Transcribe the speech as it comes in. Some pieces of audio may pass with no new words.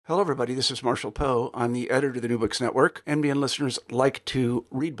Hello, everybody. This is Marshall Poe. I'm the editor of the New Books Network. NBN listeners like to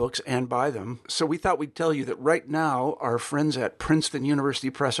read books and buy them. So we thought we'd tell you that right now, our friends at Princeton University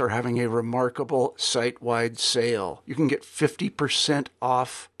Press are having a remarkable site-wide sale. You can get 50%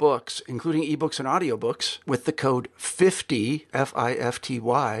 off books, including ebooks and audiobooks, with the code 50,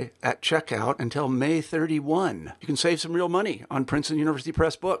 F-I-F-T-Y, at checkout until May 31. You can save some real money on Princeton University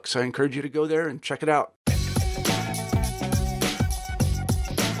Press books. I encourage you to go there and check it out.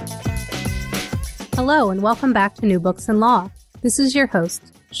 Hello and welcome back to New Books in Law. This is your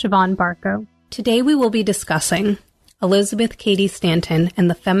host, Siobhan Barco. Today we will be discussing Elizabeth Cady Stanton and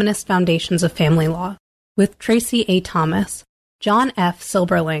the Feminist Foundations of Family Law with Tracy A. Thomas, John F.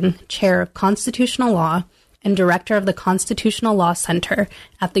 Silberling, Chair of Constitutional Law and Director of the Constitutional Law Center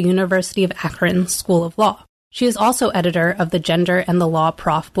at the University of Akron School of Law. She is also editor of the Gender and the Law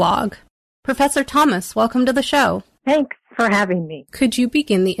Prof blog. Professor Thomas, welcome to the show. Thanks for having me. Could you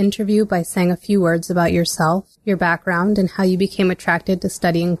begin the interview by saying a few words about yourself, your background, and how you became attracted to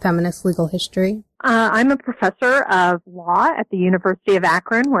studying feminist legal history? I'm a professor of law at the University of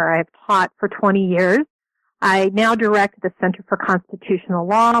Akron, where I've taught for 20 years. I now direct the Center for Constitutional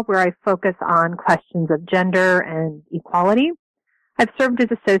Law, where I focus on questions of gender and equality. I've served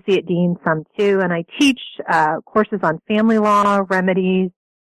as associate dean some too, and I teach courses on family law, remedies,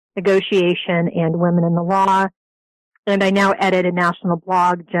 negotiation, and women in the law. And I now edit a national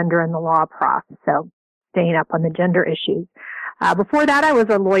blog, Gender and the Law Prof, so staying up on the gender issues. Before that, I was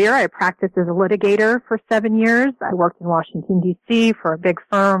a lawyer. I practiced as a litigator for 7 years. I worked in Washington, D.C. for a big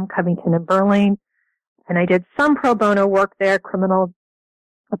firm, Covington and Burling, and I did some pro bono work there, criminal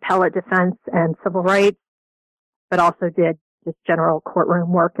appellate defense and civil rights, but also did just general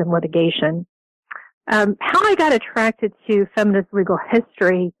courtroom work and litigation. How I got attracted to feminist legal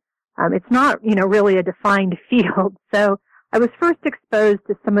history, it's not, really a defined field. So I was first exposed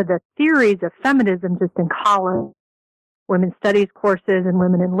to some of the theories of feminism just in college, women's studies courses and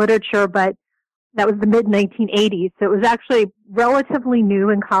women in literature, but that was the mid-1980s. So it was actually relatively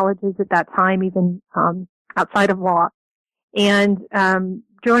new in colleges at that time, even outside of law. And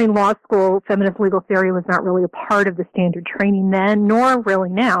during law school, feminist legal theory was not really a part of the standard training then, nor really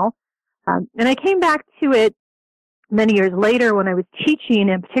now. And I came back to it many years later when I was teaching,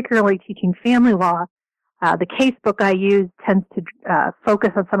 and particularly teaching family law. The case book I use tends to focus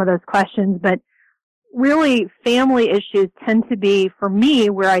on some of those questions, but really family issues tend to be, for me,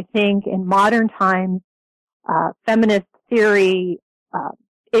 where I think in modern times, feminist theory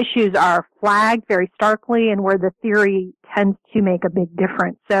issues are flagged very starkly and where the theory tends to make a big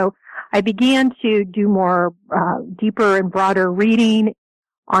difference. So I began to do more deeper and broader reading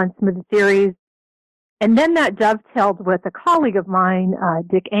on some of the theories. And then that dovetailed with a colleague of mine,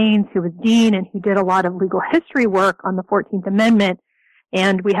 Dick Ains, who was dean and who did a lot of legal history work on the 14th Amendment.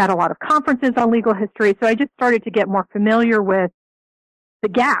 And we had a lot of conferences on legal history. So I just started to get more familiar with the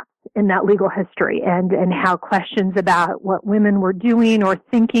gaps in that legal history and how questions about what women were doing or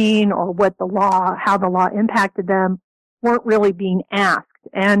thinking or what the law, how the law impacted them weren't really being asked.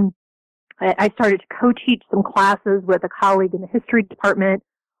 And I started to co-teach some classes with a colleague in the history department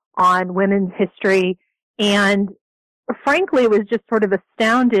on women's history. And frankly, was just sort of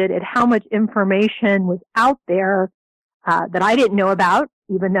astounded at how much information was out there that I didn't know about,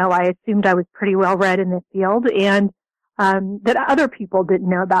 even though I assumed I was pretty well read in this field, and that other people didn't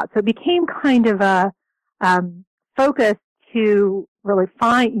know about. So it became kind of a focus to really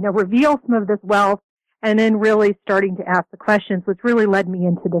reveal some of this wealth, and then really starting to ask the questions, which really led me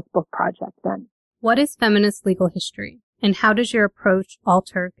into this book project then. What is feminist legal history? And how does your approach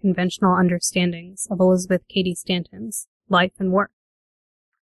alter conventional understandings of Elizabeth Cady Stanton's life and work?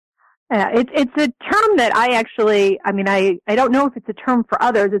 It's a term that I don't know if it's a term for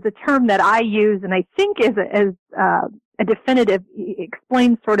others. It's a term that I use and I think is a definitive,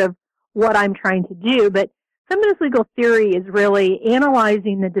 explains sort of what I'm trying to do. But feminist legal theory is really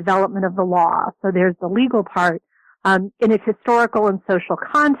analyzing the development of the law. So there's the legal part in its historical and social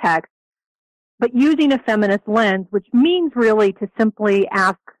context, but using a feminist lens, which means really to simply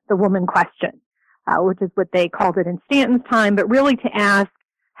ask the woman question, which is what they called it in Stanton's time, but really to ask,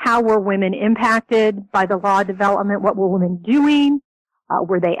 how were women impacted by the law development? What were women doing?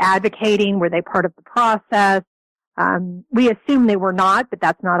 Were they advocating? Were they part of the process? We assume they were not, but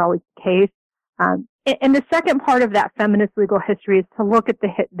that's not always the case. And the second part of that feminist legal history is to look at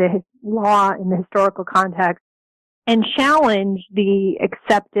the law in the historical context and challenge the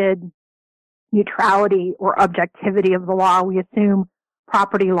accepted neutrality or objectivity of the law. We assume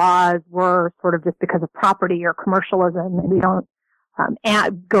property laws were sort of just because of property or commercialism, and we don't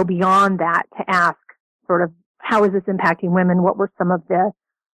go beyond that to ask sort of how is this impacting women? What were some of the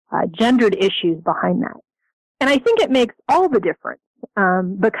gendered issues behind that. And I think it makes all the difference,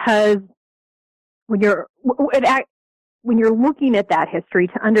 because when you're looking at that history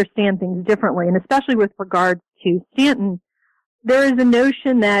to understand things differently, and especially with regards to Stanton, there is a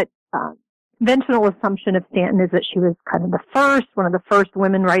notion that conventional assumption of Stanton is that she was kind of one of the first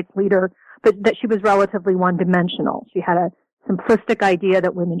women rights leader, but that she was relatively one-dimensional. She had a simplistic idea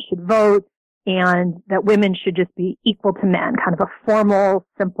that women should vote and that women should just be equal to men, kind of a formal,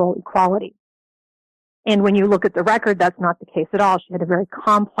 simple equality. And when you look at the record, that's not the case at all. She had a very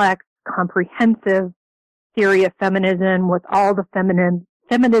complex, comprehensive theory of feminism with all the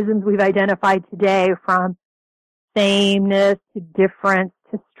feminisms we've identified today, from sameness to difference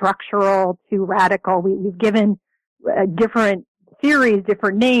to structural to radical. We've given different theories,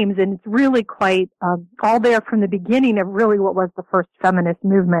 different names, and it's really quite all there from the beginning of really what was the first feminist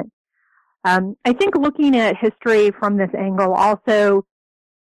movement. I think looking at history from this angle also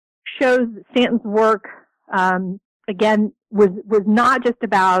shows that Stanton's work, again, was not just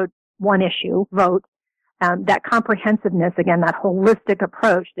about one issue, vote. That comprehensiveness, again, that holistic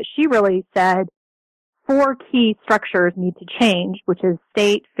approach that she really said 4 key structures need to change, which is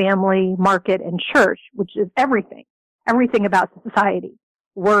state, family, market, and church, which is everything about society: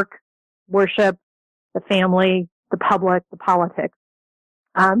 work, worship, the family, the public, the politics.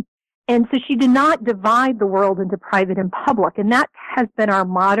 And so she did not divide the world into private and public, and that has been our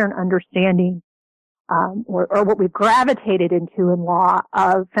modern understanding, or what we've gravitated into in law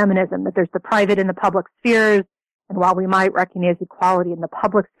of feminism, that there's the private and the public spheres. And while we might recognize equality in the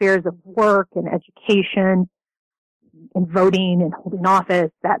public spheres of work and education and voting and holding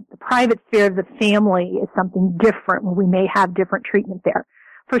office, that the private sphere of the family is something different, where we may have different treatment there.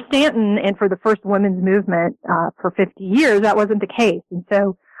 For Stanton and for the first women's movement for 50 years, that wasn't the case. And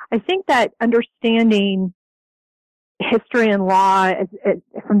so I think that understanding history and law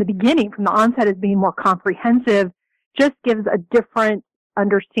from the beginning, from the onset, as being more comprehensive, just gives a different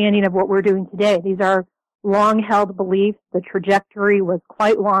understanding of what we're doing today. These are long-held beliefs. The trajectory was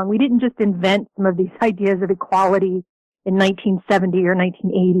quite long. We didn't just invent some of these ideas of equality in 1970 or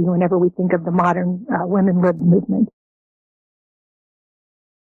 1980 whenever we think of the modern women lib movement.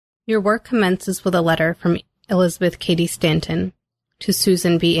 Your work commences with a letter from Elizabeth Cady Stanton to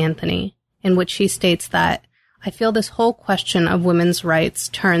Susan B. Anthony, in which she states that, "I feel this whole question of women's rights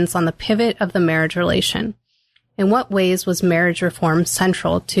turns on the pivot of the marriage relation. In what ways was marriage reform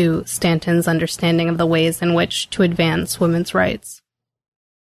central to Stanton's understanding of the ways in which to advance women's rights?"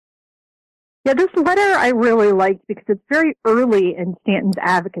 Yeah, this letter I really liked because it's very early in Stanton's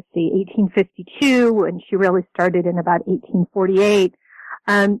advocacy, 1852, and she really started in about 1848.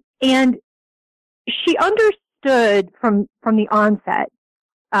 And she understood from the onset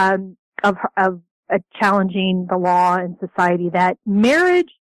of challenging the law and society that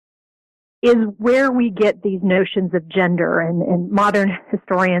marriage is where we get these notions of gender, and modern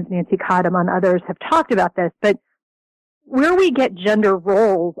historians, Nancy Cottam and others, have talked about this, but where we get gender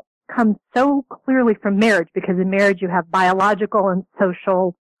roles comes so clearly from marriage, because in marriage you have biological and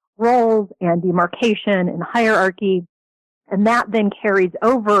social roles and demarcation and hierarchy, and that then carries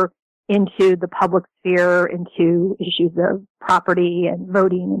over into the public sphere, into issues of property and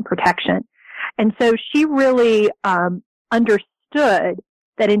voting and protection. And so she really understood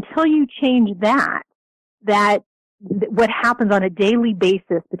that until you change that what happens on a daily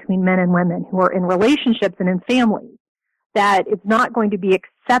basis between men and women who are in relationships and in families, that it's not going to be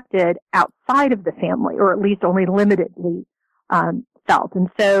accepted outside of the family, or at least only limitedly felt. And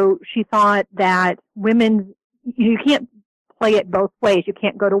so she thought that you can't play it both ways. You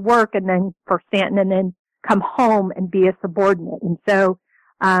can't go to work and then, for Stanton, and then come home and be a subordinate. And so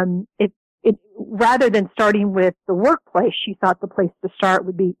rather than starting with the workplace, she thought the place to start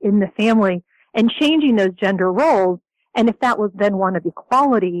would be in the family and changing those gender roles. And if that was then one of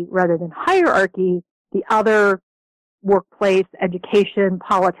equality rather than hierarchy, the other workplace, education,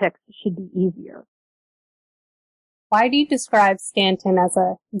 politics should be easier. Why do you describe Stanton as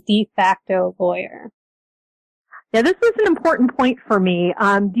a de facto lawyer? Yeah, this was an important point for me.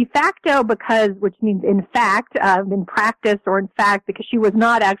 De facto which means in fact, in practice, or in fact, because she was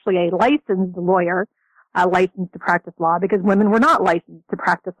not actually a licensed lawyer, licensed to practice law, because women were not licensed to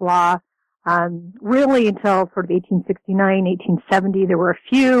practice law, really until sort of 1869, 1870. There were a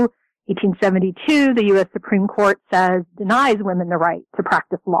few. 1872, the U.S. Supreme Court denies women the right to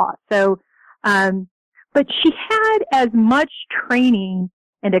practice law. So, but she had as much training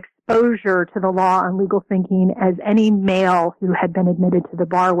and exposure to the law and legal thinking as any male who had been admitted to the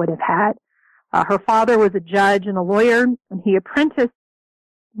bar would have had. Her father was a judge and a lawyer, and he apprenticed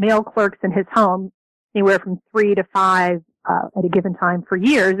male clerks in his home, anywhere from 3 to 5 at a given time for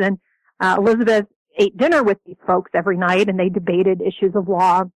years. And Elizabeth ate dinner with these folks every night, and they debated issues of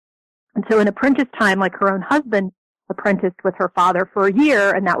law. And so in apprentice time, like her own husband apprenticed with her father for a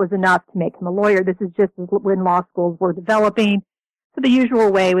year, and that was enough to make him a lawyer. This is just when law schools were developing. So the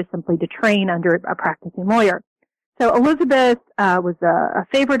usual way was simply to train under a practicing lawyer. So Elizabeth was a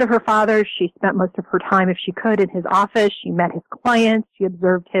favorite of her father's. She spent most of her time, if she could, in his office. She met his clients. She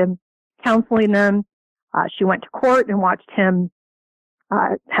observed him counseling them. She went to court and watched him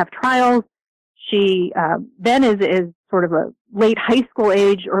have trials. She then is sort of a late high school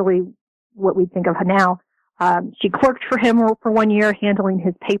age, early what we think of now. She clerked for him for 1 year, handling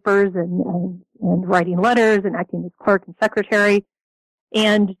his papers and writing letters and acting as clerk and secretary.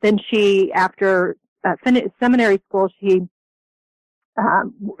 And then she, after finished seminary school, she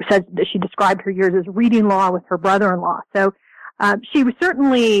says that she described her years as reading law with her brother-in-law. So she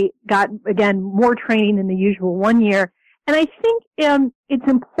certainly got, again, more training than the usual 1 year. And I think it's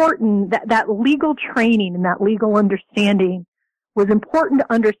important that legal training and that legal understanding was important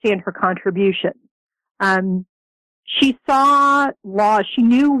to understand her contribution. She saw law, she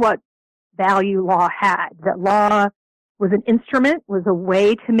knew what value law had, that law was an instrument, was a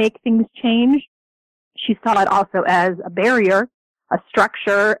way to make things change. She saw it also as a barrier, a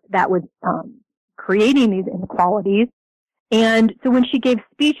structure that was creating these inequalities. And so when she gave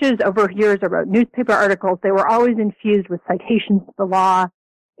speeches over years or wrote newspaper articles, they were always infused with citations to the law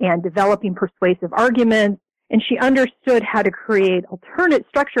and developing persuasive arguments. And she understood how to create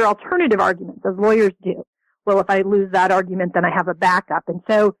alternative arguments, as lawyers do. Well, if I lose that argument, then I have a backup. And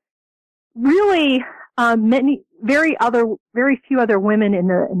so really, very few other women in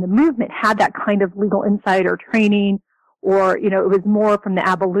the movement had that kind of legal insight or training, or, it was more from the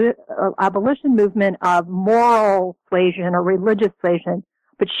abolition movement of moral suasion or religious suasion.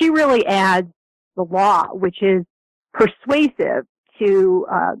 But she really adds the law, which is persuasive to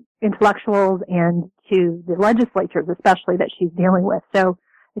intellectuals and to the legislatures, especially, that she's dealing with. So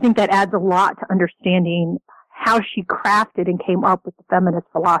I think that adds a lot to understanding how she crafted and came up with the feminist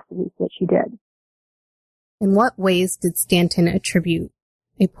philosophies that she did. In what ways did Stanton attribute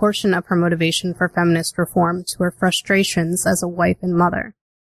a portion of her motivation for feminist reform to her frustrations as a wife and mother?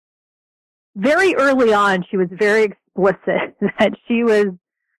 Very early on, she was very explicit that she was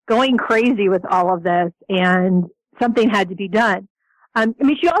going crazy with all of this and something had to be done.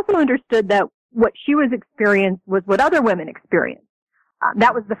 She also understood that what she was experiencing was what other women experienced.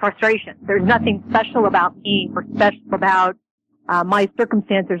 That was the frustration. There's nothing special about me or special about my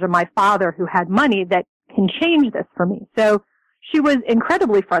circumstances or my father who had money that can change this for me. So she was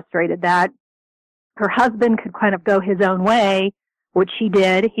incredibly frustrated that her husband could kind of go his own way, which he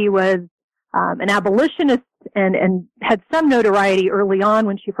did. He was an abolitionist and had some notoriety early on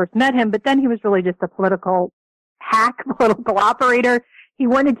when she first met him, but then he was really just a political hack, political operator. He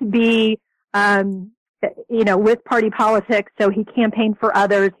wanted to be with party politics, so he campaigned for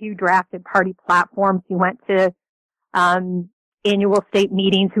others. He drafted party platforms. He went to annual state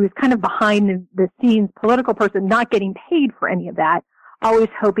meetings. He was kind of behind the scenes political person, not getting paid for any of that, always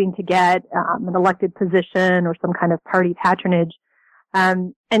hoping to get an elected position or some kind of party patronage.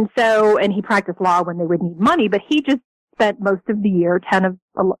 And he practiced law when they would need money, but he just spent most of the year,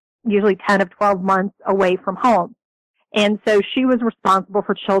 usually 10 of 12 months away from home. And so she was responsible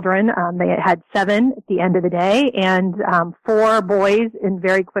for children. They had 7 at the end of the day, and 4 boys in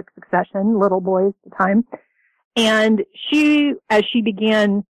very quick succession, little boys at the time. And as she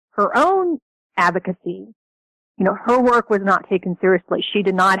began her own advocacy, her work was not taken seriously. She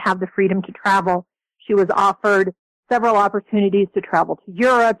did not have the freedom to travel. She was offered several opportunities to travel to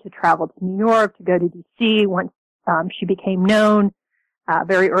Europe, to travel to New York, to go to D.C. Once she became known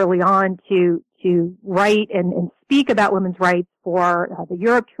very early on to write and speak about women's rights for the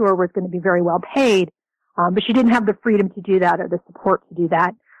Europe tour was going to be very well paid, but she didn't have the freedom to do that or the support to do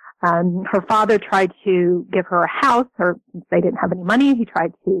that. Her father tried to give her a house, since they didn't have any money. He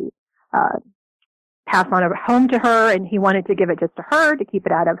tried to pass on a home to her, and he wanted to give it just to her to keep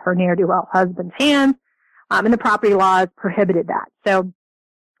it out of her ne'er-do-well husband's hands. And the property laws prohibited that. So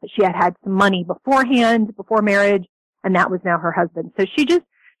she had some money beforehand, before marriage, and that was now her husband. So she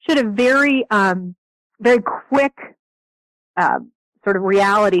had a very, very quick, sort of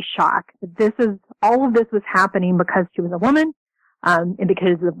reality shock. All of this was happening because she was a woman, and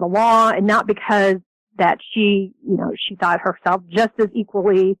because of the law, and not because that she thought herself just as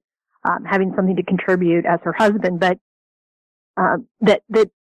equally, having something to contribute as her husband, but, that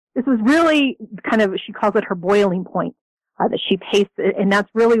this was really kind of, she calls it her boiling point, that she paced it, and that's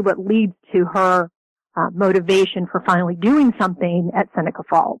really what leads to her motivation for finally doing something at Seneca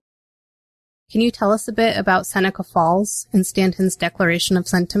Falls. Can you tell us a bit about Seneca Falls and Stanton's Declaration of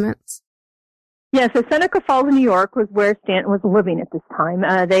Sentiments? Yeah, so Seneca Falls, New York was where Stanton was living at this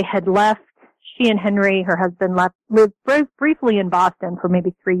time. They had left, she and Henry, her husband, lived briefly in Boston for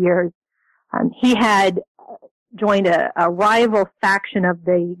maybe 3 years. He had joined a rival faction of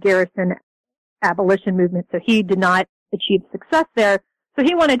the Garrison abolition movement, so he did not achieve success there. So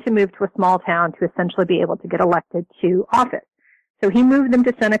he wanted to move to a small town to essentially be able to get elected to office. So he moved them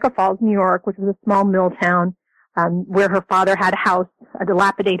to Seneca Falls, New York, which was a small mill town, where her father had a house, a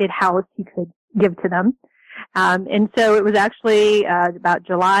dilapidated house he could give to them. And so it was actually about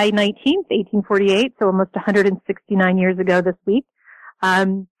July 19th, 1848, so almost 169 years ago this week.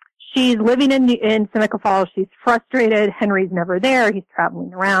 She's living in Seneca Falls. She's frustrated. Henry's never there. He's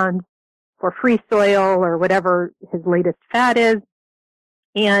traveling around for free soil or whatever his latest fad is.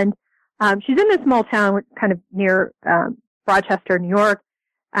 And she's in this small town kind of near Rochester, New York.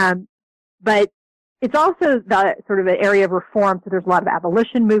 But it's also the sort of an area of reform. So there's a lot of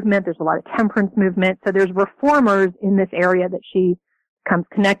abolition movement. There's a lot of temperance movement. So there's reformers in this area that she becomes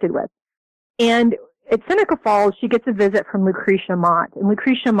connected with. And at Seneca Falls, she gets a visit from Lucretia Mott. And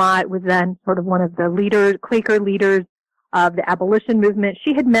Lucretia Mott was then sort of one of the leaders, Quaker leaders of the abolition movement.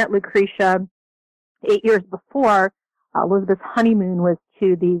 She had met Lucretia 8 years before. Elizabeth's honeymoon was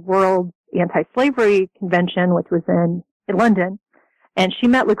to the World Anti-Slavery Convention, which was in London. And she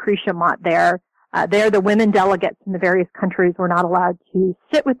met Lucretia Mott there. There, the women delegates from the various countries were not allowed to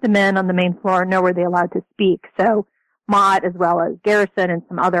sit with the men on the main floor, nor were they allowed to speak. So Mott, as well as Garrison and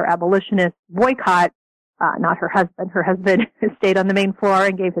some other abolitionists, boycott, not her husband. Her husband stayed on the main floor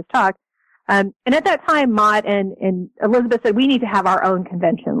and gave his talk. And at that time, Mott and Elizabeth said, we need to have our own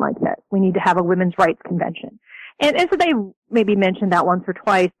convention like this. We need to have a women's rights convention. And so they maybe mentioned that once or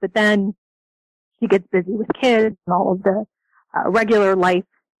twice, but then she gets busy with kids and all of the regular life.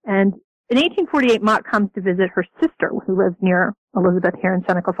 And in 1848, Mott comes to visit her sister, who lives near Elizabeth here in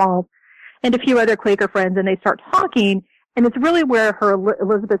Seneca Falls, and a few other Quaker friends, and they start talking. And it's really where her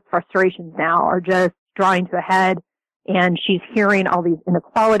Elizabeth's frustrations now are just drawing to a head, and she's hearing all these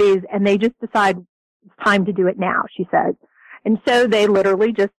inequalities, and they just decide it's time to do it now, she says. And so they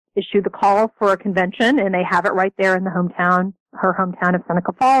literally just issue the call for a convention, and they have it right there in the hometown, her hometown of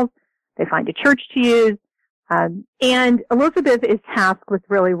Seneca Falls. They find a church to use. And Elizabeth is tasked with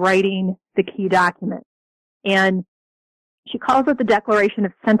really writing the key document. And she calls it the Declaration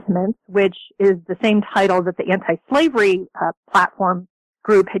of Sentiments, which is the same title that the anti-slavery platform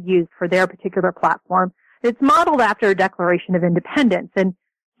group had used for their particular platform. It's modeled after a Declaration of Independence. And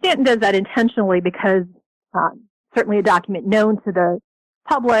Stanton does that intentionally because certainly a document known to the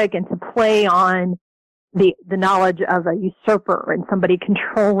public and to play on the knowledge of a usurper and somebody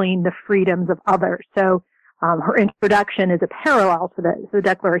controlling the freedoms of others. So her introduction is a parallel to the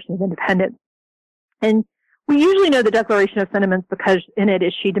Declaration of Independence. And we usually know the Declaration of Sentiments because in it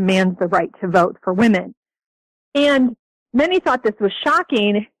is she demands the right to vote for women. And many thought this was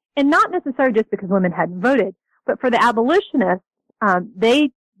shocking, and not necessarily just because women hadn't voted, but for the abolitionists,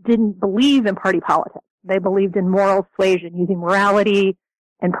 they didn't believe in party politics. They believed in moral suasion, using morality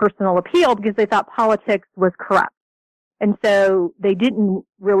and personal appeal because they thought politics was corrupt. And so they didn't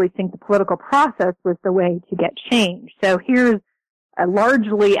really think the political process was the way to get change. So here's a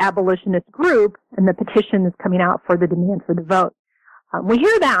largely abolitionist group, and the petition is coming out for the demand for the vote. We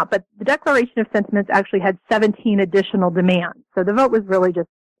hear that, but the Declaration of Sentiments actually had 17 additional demands. So the vote was really just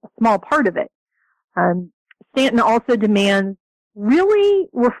a small part of it. Stanton also demands really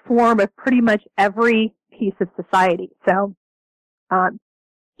reform of pretty much every piece of society. So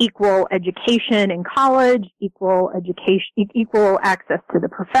equal education in college, equal access to the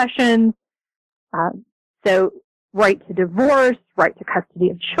professions, so right to divorce, right to custody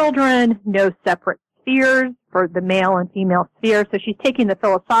of children, no separate spheres for the male and female sphere. So she's taking the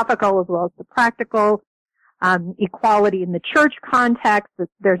philosophical as well as the practical, equality in the church context.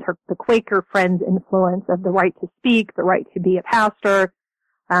 There's the Quaker Friends influence of the right to speak, the right to be a pastor.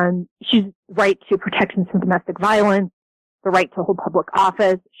 She's right to protection from domestic violence, the right to hold public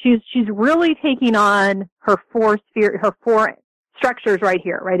office. She's really taking on her four structures right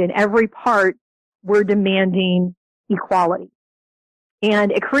here, right? In every part, we're demanding equality.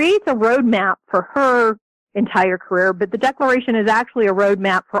 And it creates a roadmap for her entire career, but the Declaration is actually a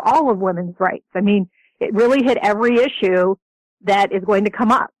roadmap for all of women's rights. I mean, it really hit every issue that is going to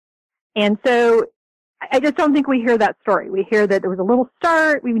come up. And so I just don't think we hear that story. We hear that there was a little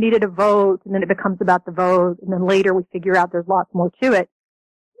start, we needed a vote, and then it becomes about the vote, and then later we figure out there's lots more to it.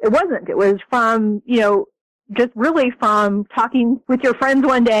 It wasn't. It was from, just really from talking with your friends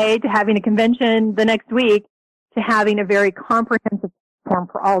one day to having a convention the next week to having a very comprehensive platform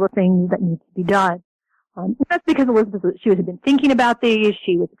for all the things that need to be done. That's because Elizabeth, she had been thinking about these,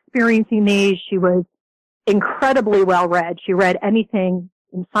 she was experiencing these, she was incredibly well read. She read anything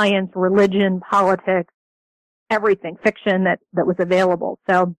in science, religion, politics, everything, fiction that was available.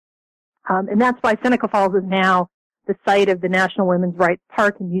 So, and that's why Seneca Falls is now the site of the National Women's Rights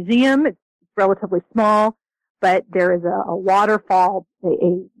Park and Museum. It's relatively small, but there is a waterfall,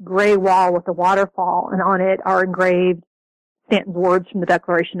 a gray wall with a waterfall, and on it are engraved Stanton's words from the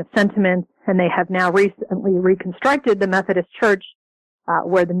Declaration of Sentiments, and they have now recently reconstructed the Methodist Church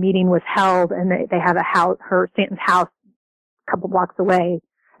where the meeting was held, and they have a house, Stanton's house, a couple blocks away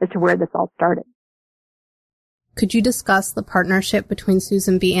as to where this all started. Could you discuss the partnership between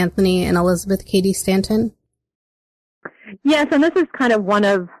Susan B. Anthony and Elizabeth Cady Stanton? Yes, and this is kind of one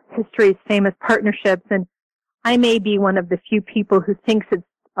of history's famous partnerships, and I may be one of the few people who thinks it's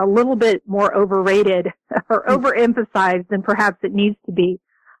a little bit more overrated or overemphasized than perhaps it needs to be.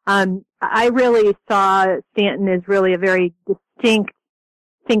 I really saw Stanton as really a very distinct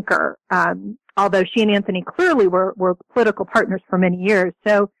thinker, although she and Anthony clearly were political partners for many years.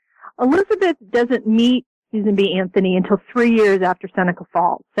 So Elizabeth doesn't meet Susan B. Anthony until 3 years after Seneca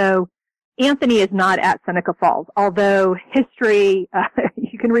Falls. So Anthony is not at Seneca Falls, although history,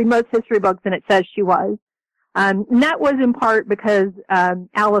 you can read most history books and it says she was. And that was in part because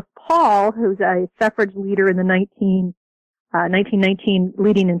Alice Paul, who's a suffrage leader in the 1919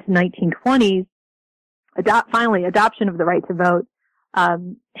 leading into 1920s, adoption of the right to vote,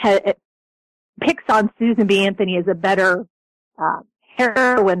 picks on Susan B. Anthony as a better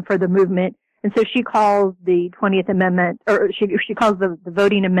heroine for the movement, and so she calls the 20th Amendment, or she calls the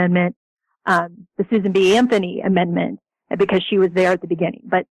voting amendment the Susan B. Anthony Amendment, because she was there at the beginning,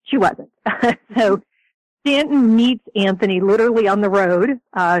 but she wasn't. So Stanton meets Anthony literally on the road.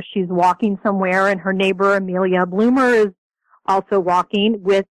 She's walking somewhere, and her neighbor Amelia Bloomer is also walking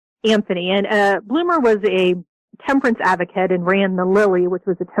with Anthony. And Bloomer was a temperance advocate and ran the Lily, which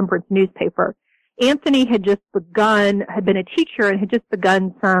was a temperance newspaper. Anthony had been a teacher and had just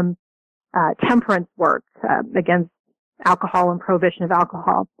begun some temperance work against alcohol and prohibition of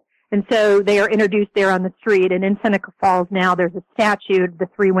alcohol. And so they are introduced there on the street. And in Seneca Falls now, there's a statue of the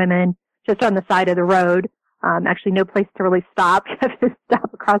three women just on the side of the road. Actually, no place to really stop. You have to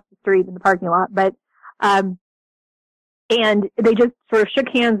stop across the street in the parking lot. But and they just sort of shook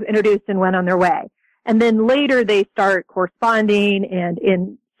hands, introduced, and went on their way. And then later they start corresponding,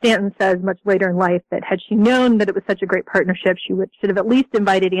 and Stanton says much later in life that had she known that it was such a great partnership, she should have at least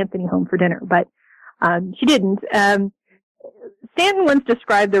invited Anthony home for dinner, but she didn't. Stanton once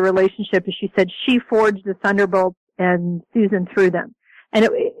described the relationship as she said she forged the thunderbolts and Susan threw them. And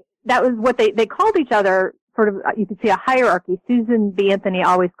that was what they called each other, sort of, you could see a hierarchy. Susan B. Anthony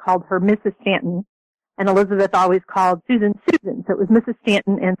always called her Mrs. Stanton, and Elizabeth always called Susan Susan. So it was Mrs.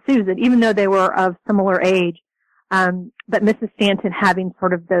 Stanton and Susan, even though they were of similar age. But Mrs. Stanton having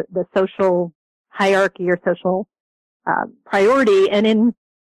sort of the social hierarchy or social priority. And in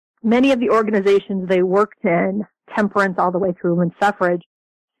many of the organizations they worked in, temperance all the way through women's suffrage,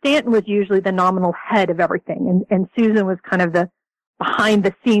 Stanton was usually the nominal head of everything, and Susan was kind of the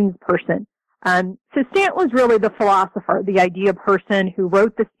behind-the-scenes person. So Stanton was really the philosopher, the idea person who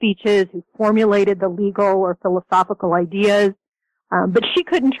wrote the speeches, who formulated the legal or philosophical ideas. But she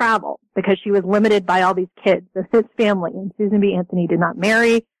couldn't travel because she was limited by all these kids of his family. And Susan B. Anthony did not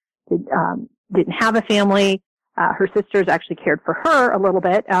marry, didn't have a family. Her sisters actually cared for her a little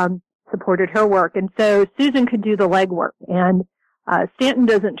bit, supported her work. And so Susan could do the legwork. And Stanton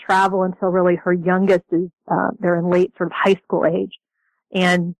doesn't travel until really her youngest is, they're in late sort of high school age.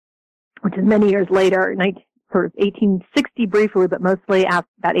 And which is many years later, sort of 1860 briefly, but mostly about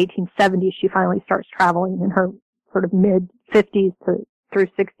 1870, she finally starts traveling in her sort of mid-50s through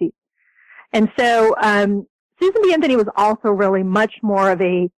 60s. And so Susan B. Anthony was also really much more of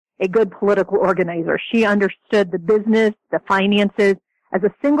a good political organizer. She understood the business, the finances. As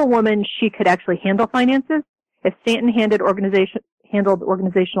a single woman, she could actually handle finances. If Stanton handled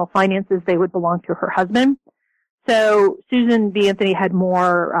organizational finances, they would belong to her husband. So Susan B. Anthony had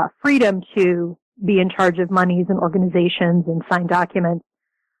more freedom to be in charge of monies and organizations and sign documents.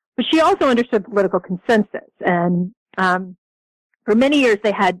 But she also understood political consensus. And for many years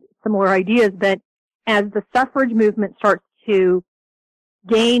they had similar ideas, but as the suffrage movement starts to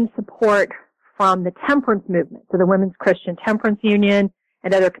gain support from the temperance movement, so the Women's Christian Temperance Union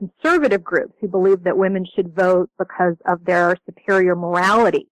and other conservative groups who believed that women should vote because of their superior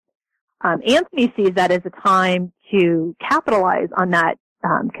morality, Anthony sees that as a time to capitalize on that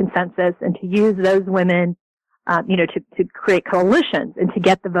consensus and to use those women, to create coalitions and to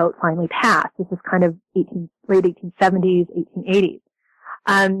get the vote finally passed. This is kind of late 1870s, 1880s.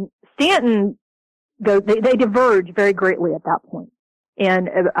 Stanton they diverge very greatly at that point. And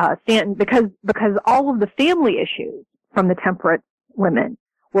Stanton, because all of the family issues from the temperate women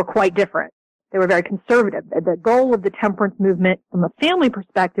were quite different. They were very conservative. The goal of the temperance movement from a family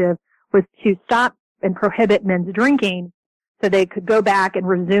perspective was to stop and prohibit men's drinking so they could go back and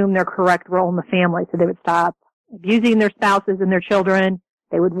resume their correct role in the family. So they would stop abusing their spouses and their children.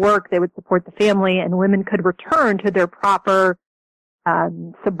 They would work, they would support the family, and women could return to their proper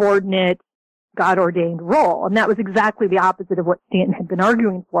subordinate, God-ordained role. And that was exactly the opposite of what Stanton had been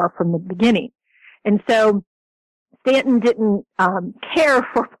arguing for from the beginning. And so Stanton didn't care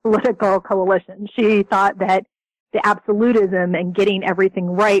for political coalition. She thought that the absolutism and getting everything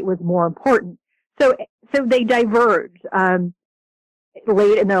right was more important. So they diverged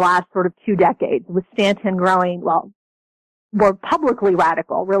late in their last sort of 2 decades, with Stanton growing, more publicly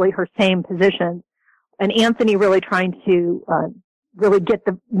radical, really her same positions, and Anthony really trying to really get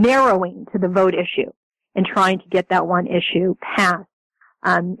the narrowing to the vote issue and trying to get that one issue passed.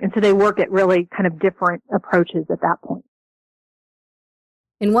 And so they work at really kind of different approaches at that point.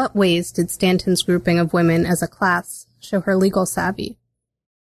 In what ways did Stanton's grouping of women as a class show her legal savvy?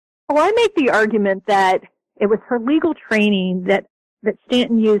 Well, I make the argument that it was her legal training that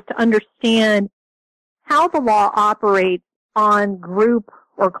Stanton used to understand how the law operates on group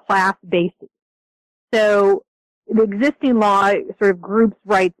or class basis. So the existing law sort of groups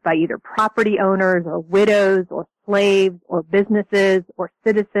rights by either property owners or widows or slaves or businesses or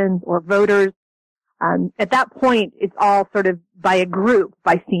citizens or voters. At that point, it's all sort of by a group,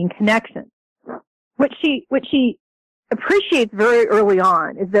 by seeing connections. What she appreciates very early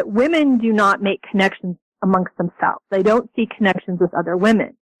on is that women do not make connections amongst themselves. They don't see connections with other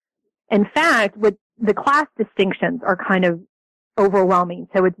women. In fact, with the class distinctions are kind of overwhelming.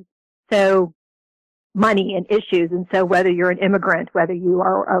 So money and issues, and so whether you're an immigrant, whether you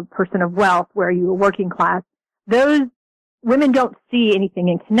are a person of wealth, where you are working class, those women don't see anything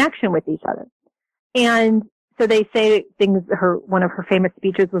in connection with each other. And so they say things, one of her famous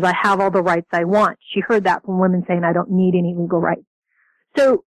speeches was, "I have all the rights I want." She heard that from women saying, "I don't need any legal rights."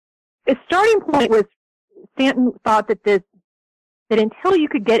 So the starting point was Stanton thought that until you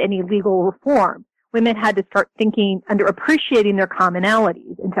could get any legal reform, women had to start thinking appreciating their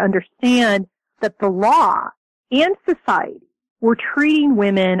commonalities and to understand that the law and society were treating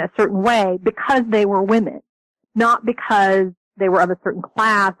women a certain way because they were women, not because they were of a certain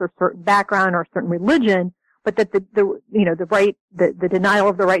class or certain background or certain religion, but that the denial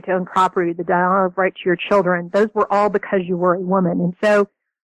of the right to own property, the denial of right to your children, those were all because you were a woman. And so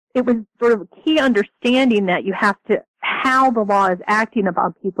it was sort of a key understanding that you have to, how the law is acting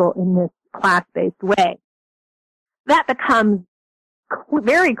upon people in this class-based way. That becomes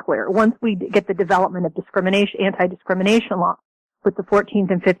very clear once we get the development of anti-discrimination law. With the 14th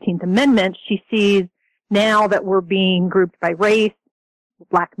and 15th Amendments, she sees now that we're being grouped by race,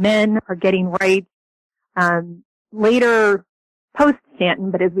 black men are getting rights. Later,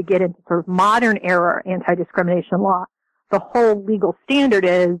 post-Stanton, but as we get into sort of modern era anti-discrimination law, the whole legal standard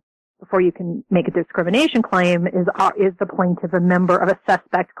is, before you can make a discrimination claim, is the plaintiff a member of a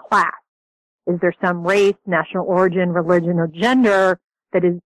suspect class? Is there some race, national origin, religion, or gender that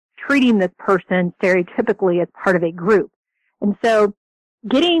is treating this person stereotypically as part of a group? And so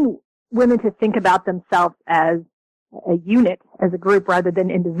getting women to think about themselves as a unit, as a group, rather than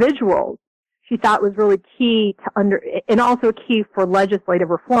individuals, she thought was really key and also key for legislative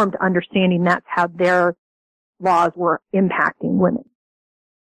reform, to understanding that's how their laws were impacting women.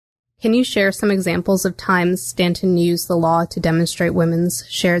 Can you share some examples of times Stanton used the law to demonstrate women's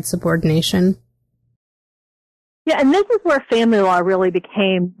shared subordination? Yeah, and this is where family law really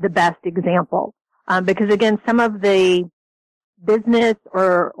became the best example, because again, some of the business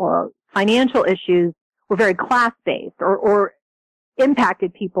or financial issues were very class-based or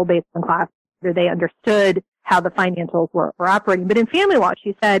impacted people based on class, whether they understood how the financials were operating. But in family law,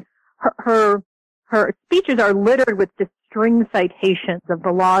 she said her speeches are littered with just string citations of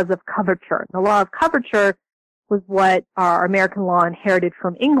the laws of coverture. The law of coverture was what our American law inherited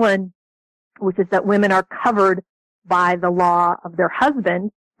from England, which is that women are covered by the law of their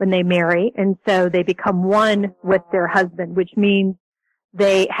husband when they marry, and so they become one with their husband, which means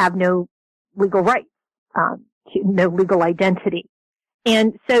they have no legal rights, no legal identity.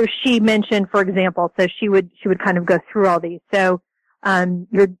 And so she mentioned, for example, so she would kind of go through all these. So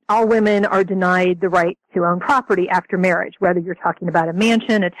all women are denied the right to own property after marriage, whether you're talking about a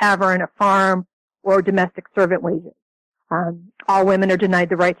mansion, a tavern, a farm, or domestic servant wages. All women are denied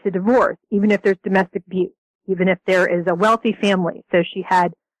the right to divorce, even if there's domestic abuse, even if there is a wealthy family. So she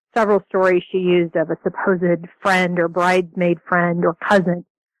had several stories she used of a supposed friend or bridesmaid friend or cousin,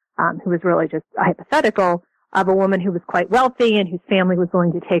 who was really just a hypothetical, of a woman who was quite wealthy and whose family was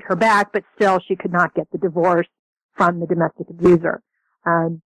willing to take her back, but still she could not get the divorce from the domestic abuser.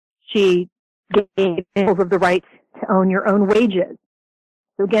 She gave examples of the right to own your own wages.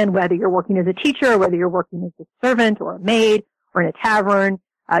 So again, whether you're working as a teacher, whether you're working as a servant or a maid or in a tavern,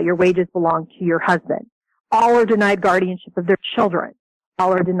 your wages belong to your husband. All are denied guardianship of their children.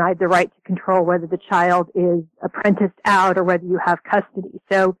 All are denied the right to control whether the child is apprenticed out or whether you have custody.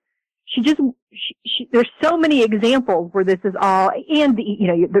 So there's so many examples where this is all, and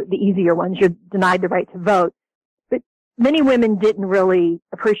the easier ones, you're denied the right to vote. But many women didn't really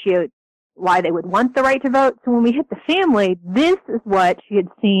appreciate why they would want the right to vote. So when we hit the family, this is what she had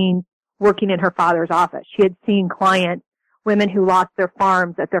seen working in her father's office. She had seen clients, women who lost their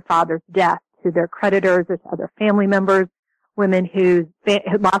farms at their father's death to their creditors or to other family members, women who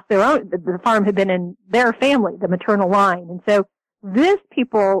had lost their own, the farm had been in their family, the maternal line. And so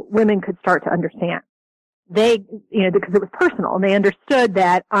women could start to understand. They, because it was personal, and they understood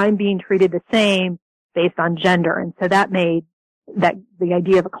that I'm being treated the same based on gender. And so that made the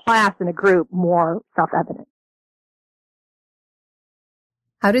idea of a class and a group more self-evident.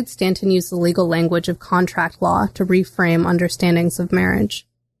 How did Stanton use the legal language of contract law to reframe understandings of marriage?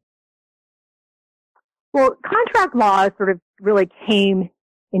 Well, contract law sort of really came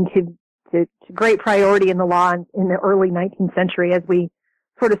into great priority in the law in the early 19th century as we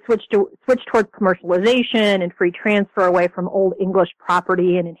sort of switched towards commercialization and free transfer away from Old English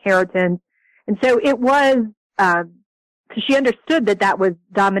property and inheritance. And so it was, so she understood that was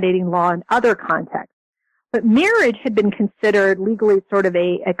dominating law in other contexts. But marriage had been considered legally sort of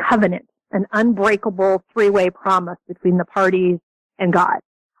a covenant, an unbreakable three-way promise between the parties and God.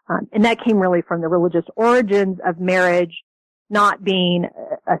 And that came really from the religious origins of marriage not being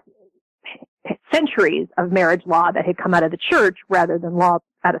centuries of marriage law that had come out of the church rather than law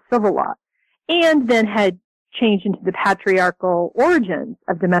out of civil law, and then had changed into the patriarchal origins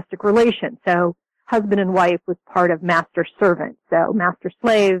of domestic relations. So husband and wife was part of master-servant, so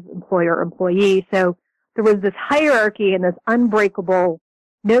master-slave, employer-employee. So there was this hierarchy and this unbreakable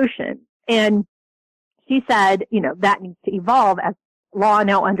notion. And she said, that needs to evolve as law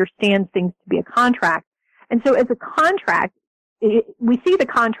now understands things to be a contract. And so as a contract, we see the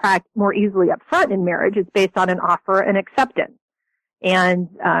contract more easily up front in marriage. It's based on an offer and acceptance and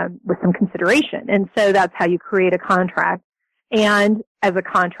with some consideration. And so that's how you create a contract. And as a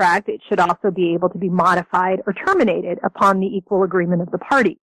contract, it should also be able to be modified or terminated upon the equal agreement of the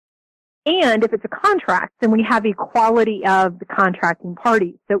parties. And if it's a contract, then we have equality of the contracting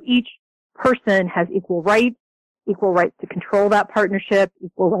parties. So each person has equal rights to control that partnership,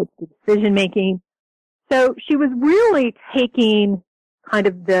 equal rights to decision making. So she was really taking kind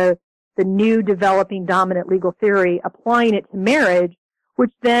of the new developing dominant legal theory, applying it to marriage,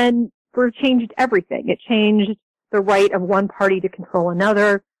 which then sort of changed everything. It changed the right of one party to control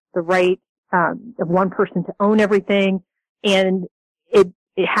another, the right of one person to own everything, and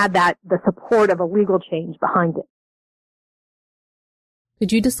it had the support of a legal change behind it.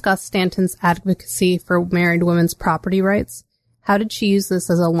 Could you discuss Stanton's advocacy for married women's property rights? How did she use this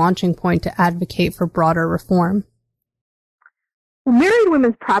as a launching point to advocate for broader reform? Well, married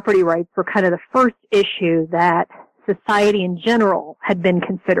women's property rights were kind of the first issue that society in general had been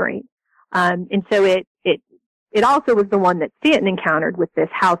considering. And so it also was the one that Stanton encountered with this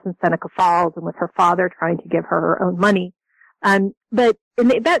house in Seneca Falls and with her father trying to give her own money. But in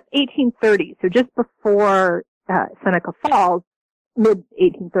the 1830s, so just before Seneca Falls,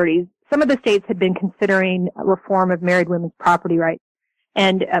 mid-1830s, some of the states had been considering a reform of married women's property rights.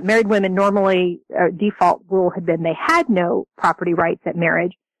 And married women normally, default rule had been they had no property rights at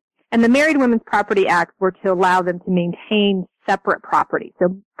marriage. And the Married Women's Property Acts were to allow them to maintain separate property.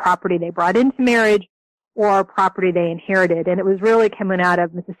 So property they brought into marriage or property they inherited. And it was really coming out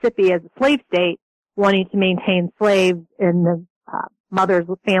of Mississippi as a slave state, wanting to maintain slaves in the mother's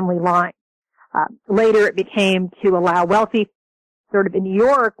family line. Later it became to allow wealthy, sort of in New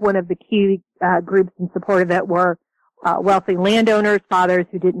York, one of the key groups in support of it were wealthy landowners, fathers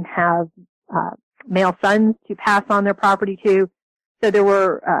who didn't have male sons to pass on their property to. So there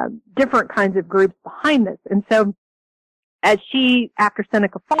were different kinds of groups behind this. And so after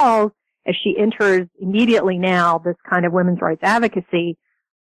Seneca Falls, as she enters immediately now this kind of women's rights advocacy,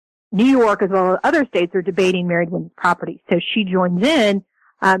 New York as well as other states are debating married women's property. So she joins in,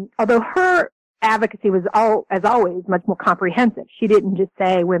 although her advocacy was as always, much more comprehensive. She didn't just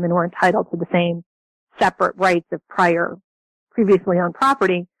say women were entitled to the same separate rights of previously owned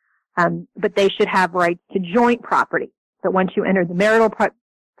property, but they should have rights to joint property. So once you enter the marital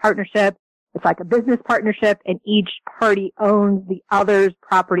partnership. It's like a business partnership, and each party owns the other's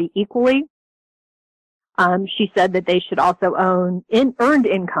property equally. She said that they should also own earned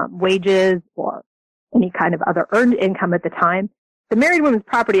income, wages, or any kind of other earned income at the time. The Married Women's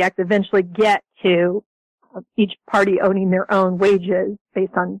Property Act eventually get to each party owning their own wages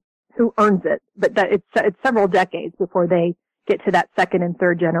based on who earns it, but that it's several decades before they get to that second and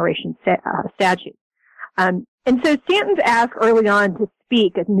third generation statute. And so Stanton's asked early on to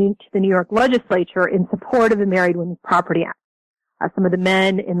speak to the New York legislature in support of the Married Women's Property Act. Some of the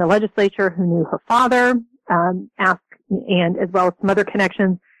men in the legislature who knew her father asked, and as well as some other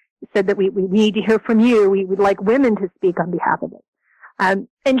connections, said that we need to hear from you. We would like women to speak on behalf of it.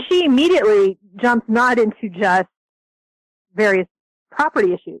 And she immediately jumps not into just various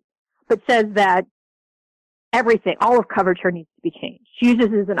property issues, but says that everything, all of coverture needs to be changed. She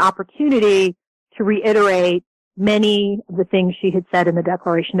uses it as an opportunity to reiterate many of the things she had said in the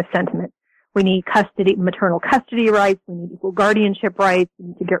Declaration of Sentiments. We need maternal custody rights. We need equal guardianship rights. We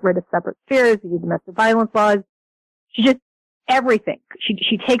need to get rid of separate spheres. We need domestic violence laws. She just, everything.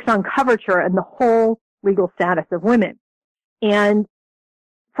 She takes on coverture and the whole legal status of women. And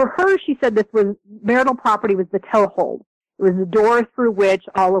for her, she said marital property was the toehold. It was the door through which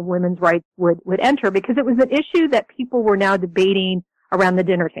all of women's rights would enter, because it was an issue that people were now debating around the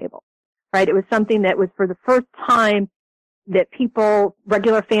dinner table, right? It was something that was for the first time that people,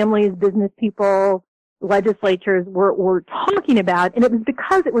 regular families, business people, legislatures were talking about, and it was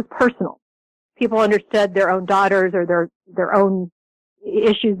because it was personal. People understood their own daughters or their own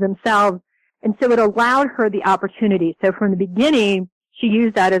issues themselves, and so it allowed her the opportunity. So from the beginning, she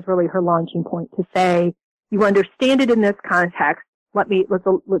used that as really her launching point to say, you understand it in this context. Let's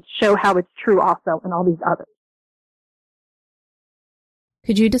show how it's true also in all these others.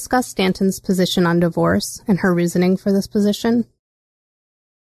 Could you discuss Stanton's position on divorce and her reasoning for this position?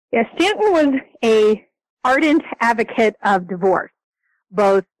 Yes, Stanton was a ardent advocate of divorce,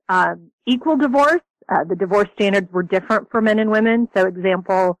 both equal divorce. The divorce standards were different for men and women. So,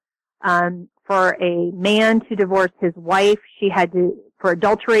 example, for a man to divorce his wife, for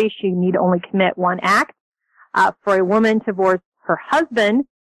adultery, she need only commit one act. For a woman to divorce her husband,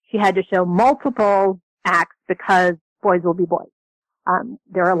 she had to show multiple acts because boys will be boys.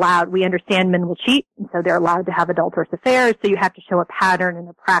 They're allowed, we understand men will cheat, and so they're allowed to have adulterous affairs, so you have to show a pattern and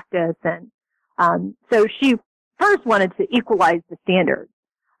a practice. And so she first wanted to equalize the standards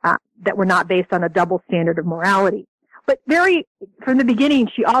that were not based on a double standard of morality. But from the beginning,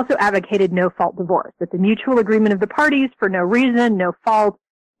 she also advocated no-fault divorce, that the mutual agreement of the parties for no reason, no fault,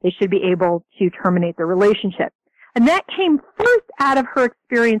 they should be able to terminate the relationship. And that came first out of her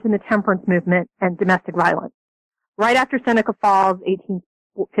experience in the temperance movement and domestic violence. Right after Seneca Falls,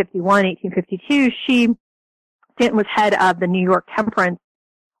 1851, 1852, Stanton was head of the New York temperance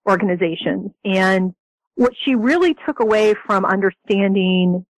organizations. And what she really took away from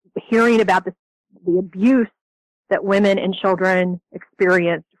hearing about the abuse that women and children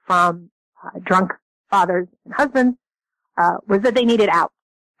experienced from drunk fathers and husbands was that they needed out.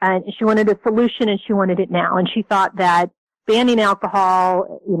 And she wanted a solution, and she wanted it now. And she thought that banning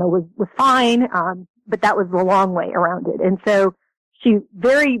alcohol, was fine, but that was the long way around it. And so she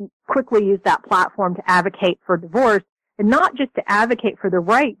very quickly used that platform to advocate for divorce, and not just to advocate for the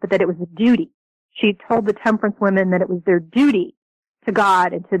right, but that it was a duty. She told the temperance women that it was their duty to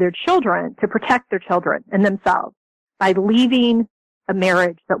God and to their children to protect their children and themselves by leaving a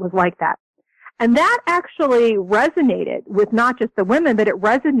marriage that was like that. And that actually resonated with not just the women, but it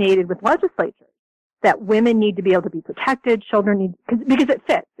resonated with legislatures, that women need to be able to be protected, children need, because it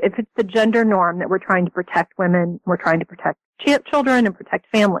fits. If it's the gender norm that we're trying to protect women, we're trying to protect children and protect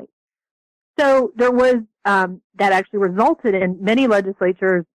families. So there was, that actually resulted in many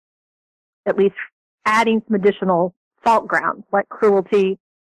legislatures at least adding some additional fault grounds, like cruelty,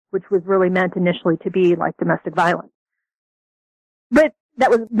 which was really meant initially to be like domestic violence. But that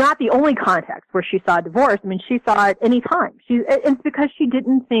was not the only context where she saw divorce. I mean, she saw it any time. It's because she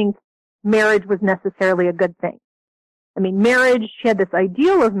didn't think marriage was necessarily a good thing. I mean, marriage, she had this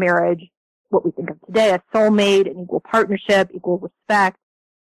ideal of marriage, what we think of today, a soulmate, an equal partnership, equal respect.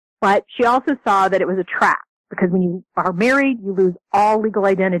 But she also saw that it was a trap, because when you are married, you lose all legal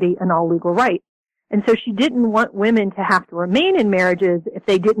identity and all legal rights. And so she didn't want women to have to remain in marriages if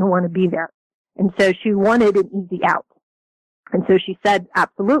they didn't want to be there. And so she wanted an easy out. And so she said,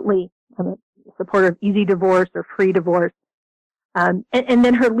 absolutely, I'm a supporter of easy divorce or free divorce. And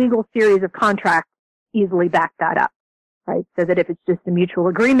then her legal series of contracts easily backed that up, right? So that if it's just a mutual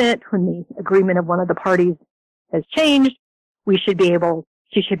agreement, when the agreement of one of the parties has changed, she should be able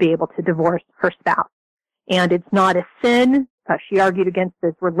to divorce her spouse. And it's not a sin She argued against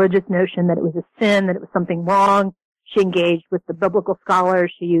this religious notion that it was a sin, that it was something wrong. She engaged with the biblical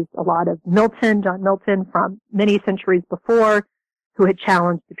scholars. She used a lot of Milton, John Milton, from many centuries before, who had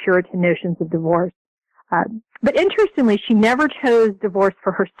challenged the Puritan notions of divorce. But interestingly, she never chose divorce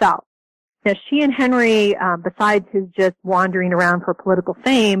for herself. Now, she and Henry, besides his just wandering around for political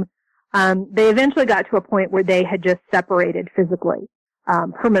fame, they eventually got to a point where they had just separated physically,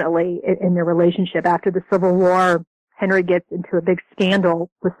 permanently in their relationship. After the Civil War, Henry gets into a big scandal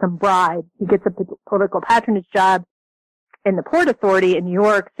with some bribes. He gets a political patronage job in the Port Authority in New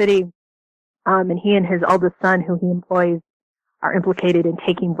York City, and he and his eldest son, who he employs, are implicated in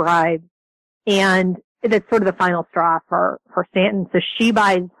taking bribes. And that's sort of the final straw for Stanton. So she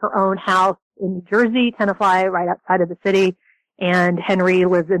buys her own house in New Jersey, Tenafly, right outside of the city, and Henry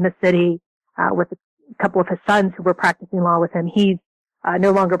lives in the city with a couple of his sons who were practicing law with him. He's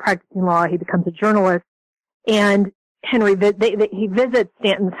no longer practicing law. He becomes a journalist. And Henry, he visits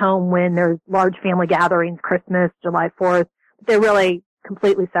Stanton's home when there's large family gatherings, Christmas, July 4th. They're really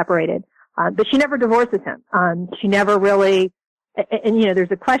completely separated. But she never divorces him. She never really, and you know,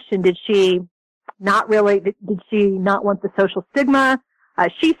 there's a question, did she not want the social stigma?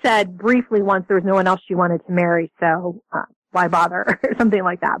 She said briefly once there was no one else she wanted to marry, so why bother, or something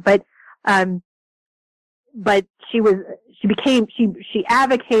like that. But she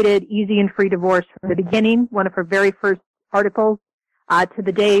advocated easy and free divorce from the beginning. One of her very first articles, to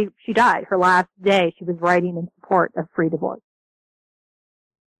the day she died, her last day, she was writing in support of free divorce.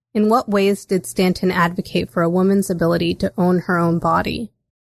 In what ways did Stanton advocate for a woman's ability to own her own body?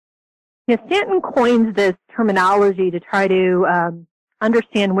 Yeah, Stanton coins this terminology to try to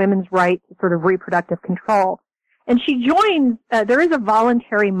understand women's right to sort of reproductive control. And she joins, there is a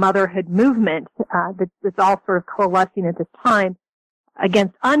voluntary motherhood movement that's all sort of coalescing at this time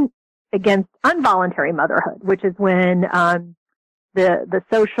against involuntary motherhood, which is when the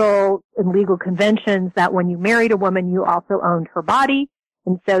social and legal conventions that when you married a woman, you also owned her body.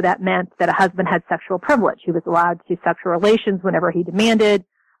 And so that meant that a husband had sexual privilege. He was allowed to sexual relations whenever he demanded.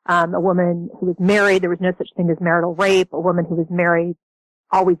 A woman who was married, there was no such thing as marital rape. A woman who was married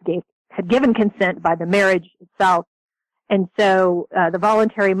always had given consent by the marriage itself. And so the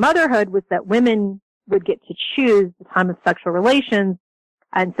voluntary motherhood was that women would get to choose the time of sexual relations,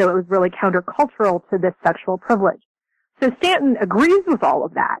 and so it was really countercultural to this sexual privilege. So Stanton agrees with all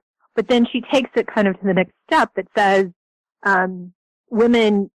of that, but then she takes it kind of to the next step that says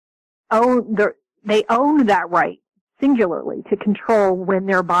women own that right singularly to control when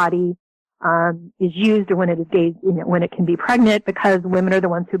their body is used or when it is when it can be pregnant, because women are the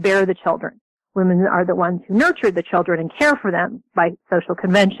ones who bear the children. Women are the ones who nurture the children and care for them by social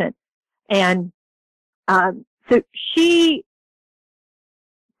convention. And so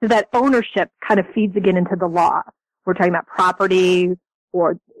that ownership kind of feeds again into the law. We're talking about property,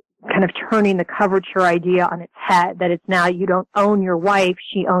 or kind of turning the coverture idea on its head, that it's now you don't own your wife,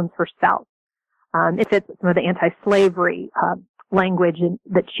 she owns herself. It fits with some of the anti-slavery language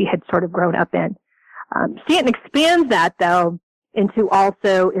that she had sort of grown up in. Stanton expands that, though, into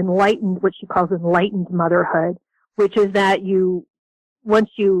also what she calls enlightened motherhood, which is that once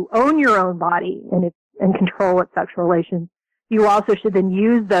you own your own body and control its sexual relations, you also should then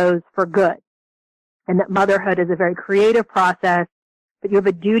use those for good. And that motherhood is a very creative process, but you have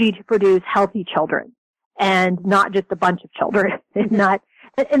a duty to produce healthy children and not just a bunch of children.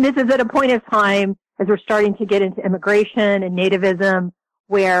 And this is at a point of time as we're starting to get into immigration and nativism,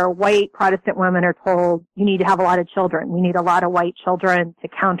 where white Protestant women are told, you need to have a lot of children. We need a lot of white children to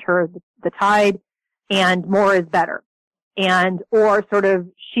counter the tide, and more is better. And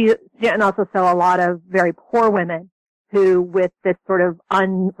also saw a lot of very poor women who, with this sort of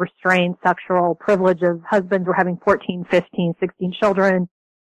unrestrained sexual privilege of husbands, were having 14, 15, 16 children,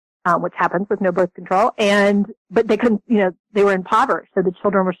 which happens with no birth control. But they couldn't, they were impoverished, so the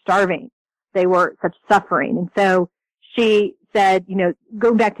children were starving. They were such suffering. And so she said,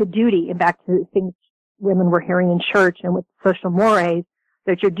 going back to duty and back to things women were hearing in church and with social mores,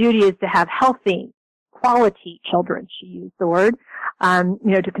 that your duty is to have healthy, quality children, she used the word,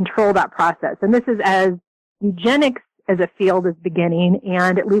 to control that process. And this is as eugenics as a field is beginning,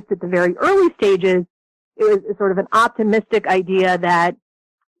 and at least at the very early stages, it was sort of an optimistic idea that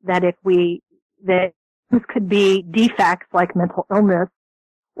this could be defects like mental illness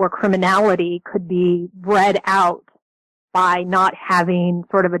or criminality could be bred out by not having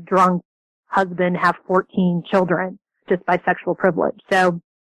sort of a drunk husband have 14 children just by sexual privilege. So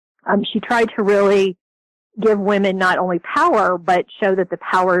she tried to really give women not only power, but show that the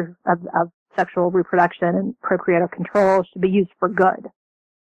power of sexual reproduction and procreative control should be used for good.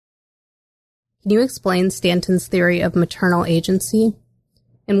 Can you explain Stanton's theory of maternal agency?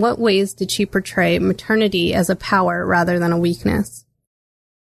 In what ways did she portray maternity as a power rather than a weakness?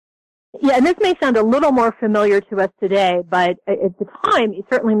 Yeah, and this may sound a little more familiar to us today, but at the time,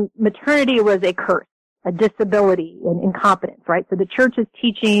 certainly maternity was a curse, a disability, and incompetence, right? So the church's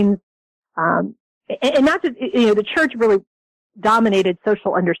teachings, and not just, the church really dominated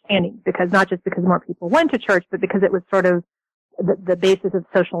social understanding not just because more people went to church, but because it was sort of the basis of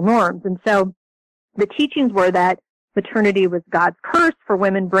social norms. And so the teachings were that maternity was God's curse for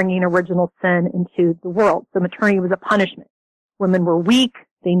women bringing original sin into the world. So maternity was a punishment. Women were weak.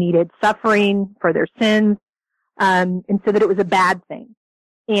 They needed suffering for their sins, and so that it was a bad thing.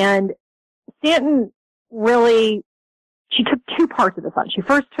 And Stanton she took two parts of this on. She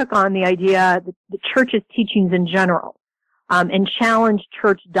first took on the idea that the church's teachings in general, and challenged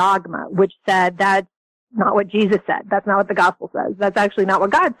church dogma, which said that's not what Jesus said. That's not what the gospel says. That's actually not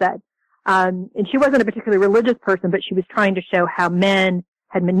what God said. And she wasn't a particularly religious person, but she was trying to show how men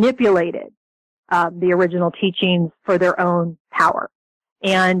had manipulated the original teachings for their own power.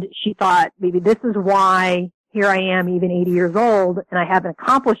 And she thought, maybe this is why here I am, even 80 years old, and I haven't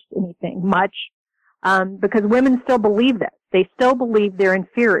accomplished anything much, because women still believe this. They still believe they're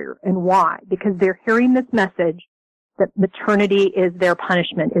inferior. And why? Because they're hearing this message that maternity is their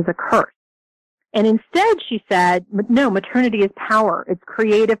punishment, is a curse. And instead, she said, no, maternity is power. It's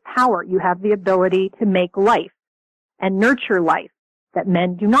creative power. You have the ability to make life and nurture life that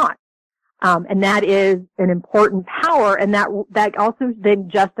men do not. And that is an important power, and that also then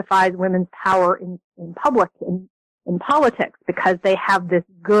justifies women's power in public, in politics, because they have this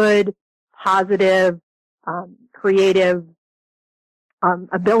good, positive, creative,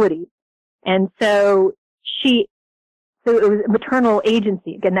 ability. And so it was maternal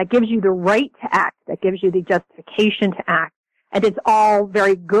agency. Again, that gives you the right to act, that gives you the justification to act, and it's all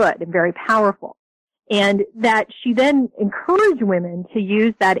very good and very powerful. And that she then encouraged women to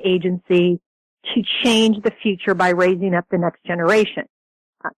use that agency to change the future by raising up the next generation.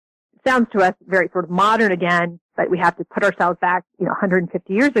 It sounds to us very sort of modern again, but we have to put ourselves back,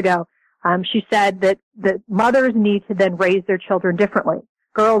 150 years ago. She said that mothers need to then raise their children differently.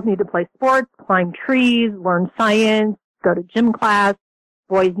 Girls need to play sports, climb trees, learn science, go to gym class.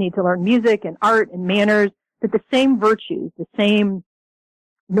 Boys need to learn music and art and manners. That the same virtues, the same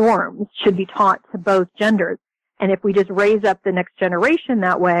norms should be taught to both genders. And if we just raise up the next generation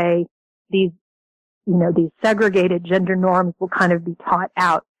that way, these segregated gender norms will kind of be taught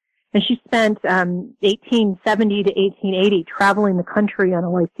out. And she spent 1870 to 1880 traveling the country on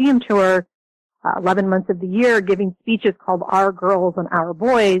a Lyceum tour, 11 months of the year, giving speeches called Our Girls and Our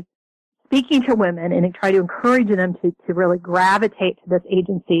Boys, speaking to women and try to encourage them to really gravitate to this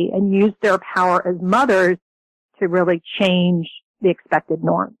agency and use their power as mothers to really change the expected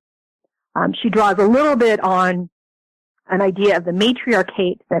norm. She draws a little bit on an idea of the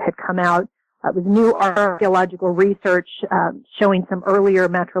matriarchate that had come out. It was new archaeological research showing some earlier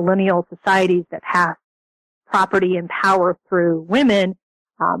matrilineal societies that passed property and power through women,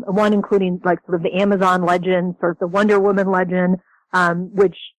 one including like sort of the Amazon legend, sort of the Wonder Woman legend,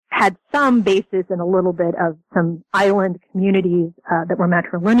 which had some basis in a little bit of some island communities that were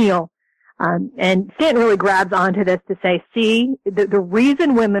matrilineal. And Stanton really grabs onto this to say, see, the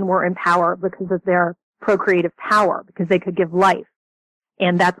reason women were in power because of their procreative power, because they could give life.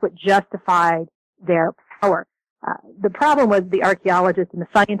 And that's what justified their power. The problem was the archaeologists and the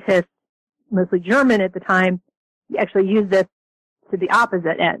scientists, mostly German at the time, actually used this to the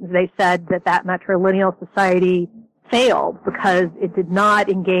opposite end. They said that matrilineal society failed because it did not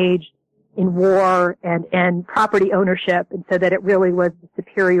engage in war and property ownership, and so that it really was the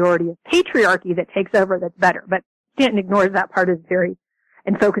superiority of patriarchy that takes over that's better. But Stanton ignores that part of the theory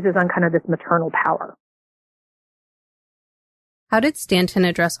and focuses on kind of this maternal power. How did Stanton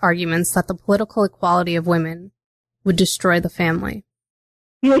address arguments that the political equality of women would destroy the family?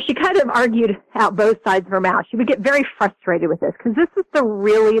 She kind of argued out both sides of her mouth. She would get very frustrated with this because this is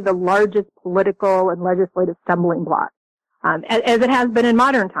really the largest political and legislative stumbling block, as it has been in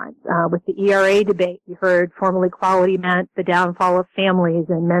modern times. With the ERA debate, you heard formal equality meant the downfall of families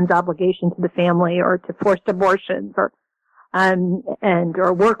and men's obligation to the family, or to forced abortions, or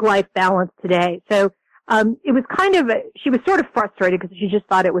work-life balance today. So it was kind of she was sort of frustrated because she just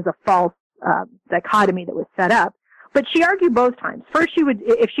thought it was a false dichotomy that was set up. But she argued both times. First,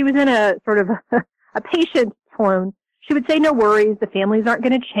 if she was in a sort of a patient tone, she would say, no worries, the families aren't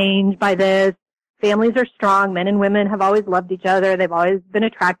going to change by this. Families are strong. Men and women have always loved each other. They've always been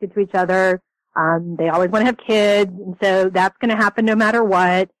attracted to each other. They always want to have kids. And so that's going to happen no matter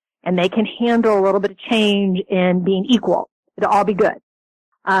what. And they can handle a little bit of change in being equal. It'll all be good.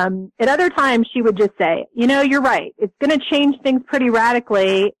 At other times, she would just say, you're right. It's going to change things pretty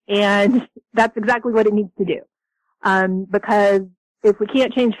radically, and that's exactly what it needs to do. Because if we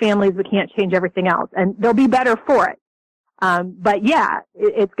can't change families, we can't change everything else, and they'll be better for it. But yeah,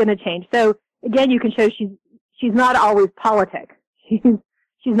 it's going to change. So again, you can show she's not always politic. She's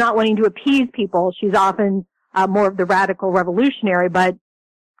not wanting to appease people. She's often more of the radical revolutionary, but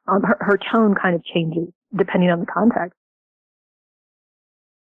her tone kind of changes depending on the context.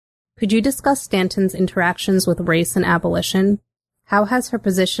 Could you discuss Stanton's interactions with race and abolition? How has her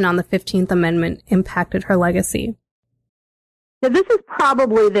position on the 15th Amendment impacted her legacy? So this is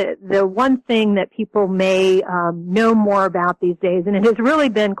probably the one thing that people may know more about these days, and it has really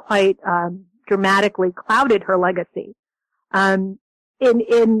been quite dramatically clouded her legacy. To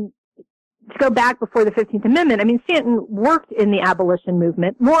go back before the 15th Amendment, Stanton worked in the abolition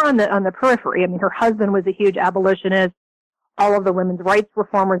movement, more on the periphery. Her husband was a huge abolitionist. All of the women's rights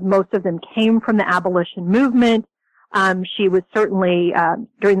reformers, most of them came from the abolition movement. She was certainly,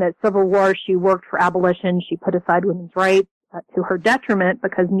 during the Civil War, she worked for abolition. She put aside women's rights to her detriment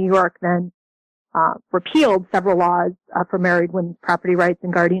because New York then repealed several laws for married women's property rights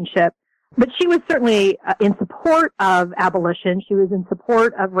and guardianship. But she was certainly in support of abolition. She was in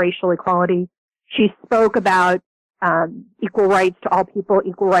support of racial equality. She spoke about equal rights to all people,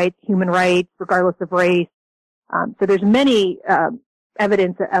 equal rights, human rights, regardless of race. So there's many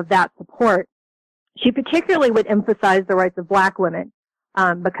evidence of that support. She particularly would emphasize the rights of black women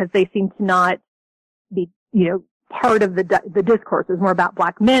because they seem to not be, part of the discourse. It was more about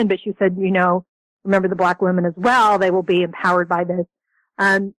black men, but she said, remember the black women as well. They will be empowered by this.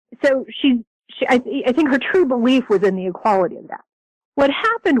 So I think her true belief was in the equality of that. What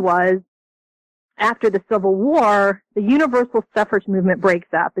happened was, after the Civil War, the universal suffrage movement breaks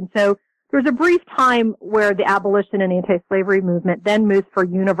up. And so there was a brief time where the abolition and anti-slavery movement then moves for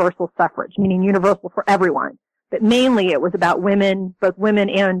universal suffrage, meaning universal for everyone. But mainly it was about women, both women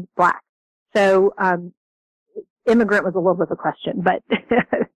and black. So, immigrant was a little bit of a question, but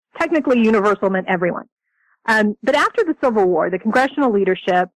technically universal meant everyone. But after the Civil War, the congressional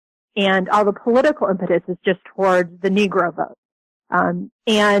leadership and all the political impetus is just towards the Negro vote.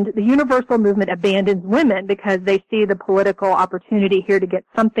 And the universal movement abandons women because they see the political opportunity here to get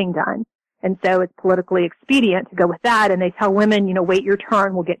something done. And so it's politically expedient to go with that. And they tell women, wait your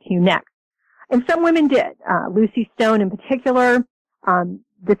turn, we'll get to you next. And some women did. Lucy Stone in particular,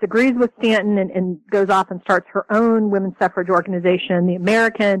 disagrees with Stanton and goes off and starts her own women's suffrage organization, the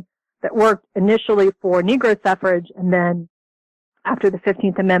American, that worked initially for Negro suffrage and then after the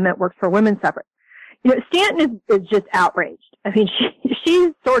 15th Amendment works for women's suffrage. Stanton is just outraged. She's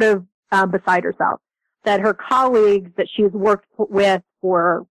sort of beside herself that her colleagues that she's worked with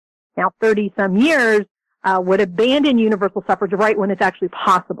for now 30 some years would abandon universal suffrage right when it's actually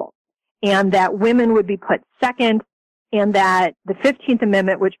possible, and that women would be put second, and that the 15th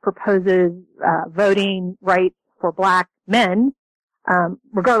Amendment, which proposes voting rights for black men,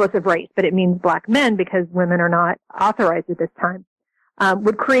 regardless of race, but it means black men because women are not authorized at this time,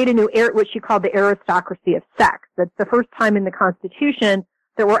 would create a new what she called the aristocracy of sex. That's the first time in the Constitution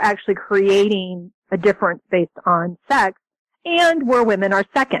that we're actually creating a difference based on sex and where women are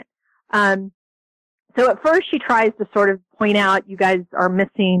second. So at first she tries to sort of point out, you guys are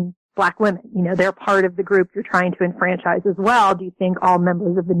missing black women. They're part of the group you're trying to enfranchise as well. Do you think all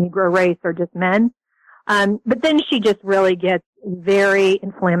members of the Negro race are just men? But then she just really gets very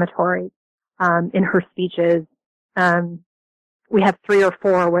inflammatory in her speeches. We have 3 or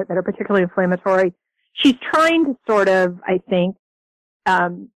 4 that are particularly inflammatory. She's trying to sort of, I think,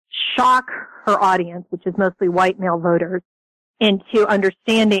 shock her audience, which is mostly white male voters, into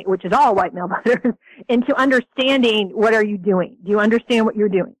understanding, which is all white male voters, into understanding what are you doing? Do you understand what you're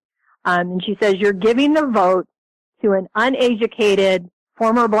doing? And she says you're giving the vote to an uneducated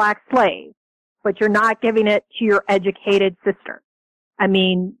former black slave, but you're not giving it to your educated sister.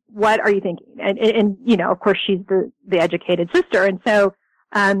 What are you thinking? And of course she's the educated sister. And so,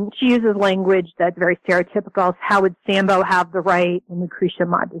 she uses language that's very stereotypical. How would Sambo have the right and Lucretia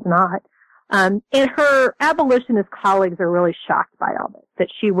Mott does not? And her abolitionist colleagues are really shocked by all this, that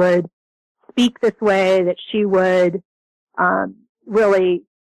she would speak this way, that she would, really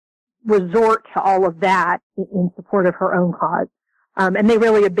resort to all of that in support of her own cause. And they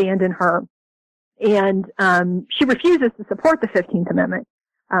really abandon her. And she refuses to support the 15th Amendment.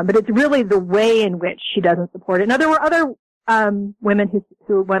 But it's really the way in which she doesn't support it. Now, there were other women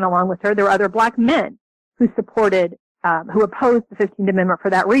who went along with her. There were other black men who supported, who opposed the 15th Amendment for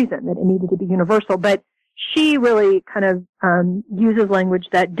that reason, that it needed to be universal. But she really kind of uses language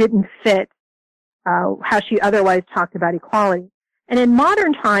that didn't fit how she otherwise talked about equality. And in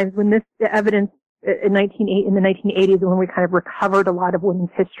modern times, when this evidence in the 1980s, when we kind of recovered a lot of women's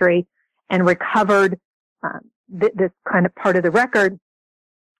history and recovered this kind of part of the record,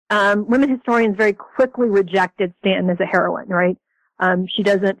 women historians very quickly rejected Stanton as a heroine, right? She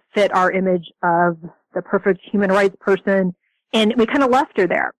doesn't fit our image of the perfect human rights person, and we kind of left her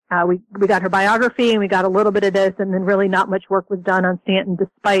there. We got her biography, and we got a little bit of this, and then really not much work was done on Stanton,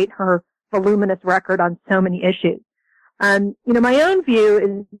 despite her voluminous record on so many issues. My own view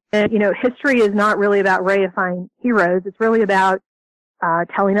is that, history is not really about reifying heroes. It's really about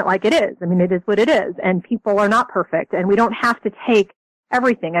telling it like it is. I mean, it is what it is, and people are not perfect, and we don't have to take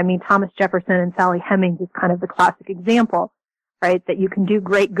everything. I mean, Thomas Jefferson and Sally Hemings is kind of the classic example, right? That you can do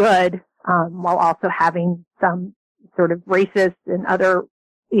great good while also having some sort of racist and other,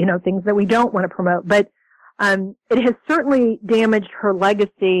 things that we don't want to promote. But it has certainly damaged her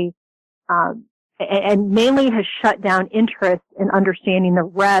legacy, and mainly has shut down interest in understanding the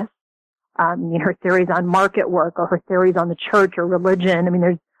rest. Her theories on market work or her theories on the church or religion. I mean,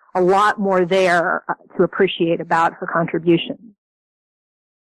 there's a lot more there to appreciate about her contributions.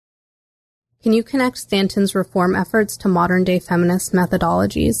 Can you connect Stanton's reform efforts to modern-day feminist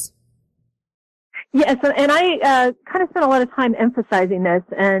methodologies? Yes, and I kind of spent a lot of time emphasizing this,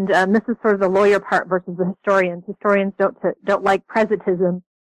 and this is sort of the lawyer part versus the historians. Historians don't like presentism,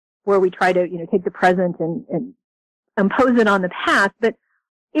 where we try to take the present and impose it on the past. But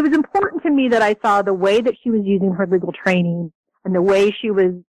it was important to me that I saw the way that she was using her legal training and the way she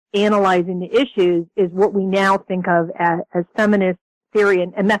was analyzing the issues is what we now think of as feminist theory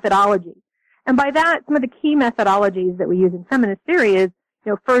and methodology. And by that, some of the key methodologies that we use in feminist theory is,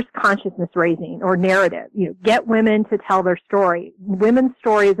 first consciousness raising or narrative. Get women to tell their story. Women's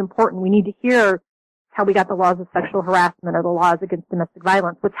story is important. We need to hear how we got the laws of sexual harassment or the laws against domestic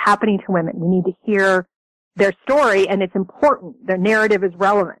violence. What's happening to women? We need to hear their story, and it's important. Their narrative is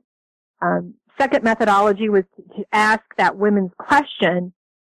relevant. Second methodology was to ask that women's question,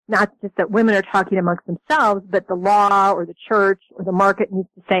 not just that women are talking amongst themselves, but the law or the church or the market needs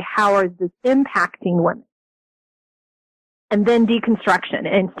to say, how is this impacting women? And then deconstruction.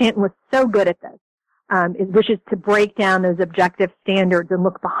 And Stanton was so good at this, which is to break down those objective standards and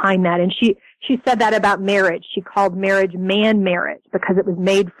look behind that. And she said that about marriage. She called marriage man marriage because it was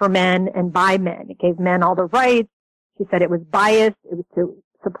made for men and by men. It gave men all the rights. She said it was biased. It was to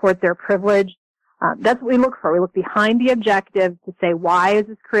support their privilege. That's what we look for. We look behind the objective to say, why is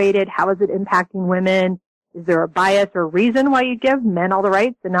this created? How is it impacting women? Is there a bias or reason why you give men all the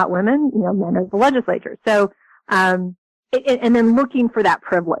rights and not women? Men are the legislature. So, and then looking for that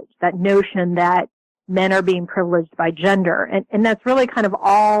privilege, that notion that men are being privileged by gender. And that's really kind of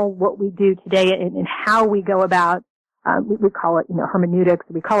all what we do today in how we go about, we call it, hermeneutics.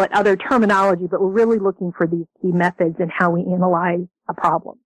 We call it other terminology, but we're really looking for these key methods in how we analyze a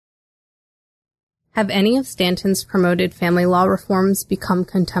problem. Have any of Stanton's promoted family law reforms become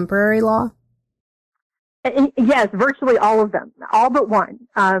contemporary law? Yes, virtually all of them, all but one.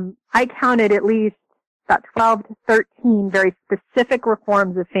 I counted at least about 12 to 13 very specific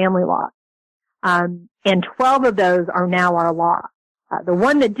reforms of family law. And 12 of those are now our law. The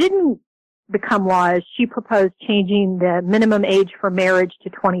one that didn't become law is she proposed changing the minimum age for marriage to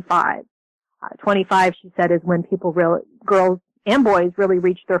 25. 25, she said, is when girls and boys really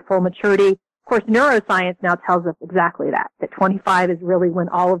reach their full maturity. Of course, neuroscience now tells us exactly that 25 is really when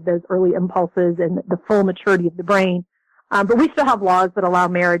all of those early impulses and the full maturity of the brain. But we still have laws that allow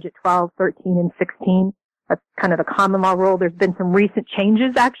marriage at 12, 13, and 16. That's kind of the common law rule. There's been some recent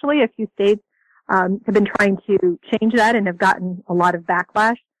changes, actually. A few states have been trying to change that and have gotten a lot of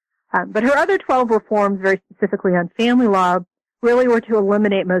backlash. But her other 12 reforms, very specifically on family law, really were to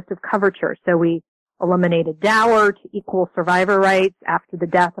eliminate most of coverture. So we eliminated dower to equal survivor rights after the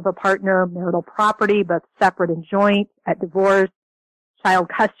death of a partner, marital property, both separate and joint at divorce. Child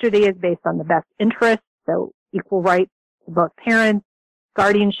custody is based on the best interest, so equal rights to both parents.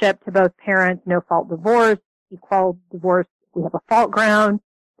 Guardianship to both parents, no fault divorce, equal divorce if we have a fault ground.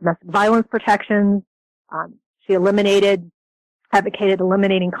 Domestic violence protections. She advocated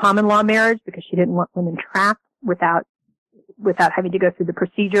eliminating common law marriage because she didn't want women trapped without having to go through the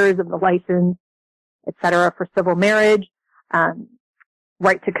procedures of the license, et cetera, for civil marriage.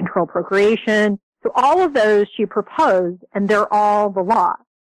 Right to control procreation. So all of those she proposed, and they're all the law.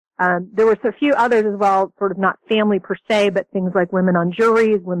 There were a few others as well, sort of not family per se, but things like women on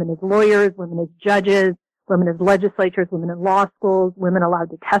juries, women as lawyers, women as judges, women as legislators, women in law schools, women allowed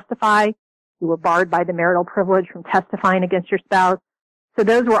to testify. You were barred by the marital privilege from testifying against your spouse. So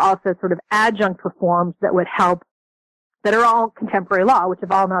those were also sort of adjunct reforms that would help, that are all contemporary law, which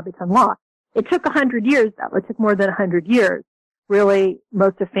have all now become law. It took 100 years, though. It took more than 100 years, really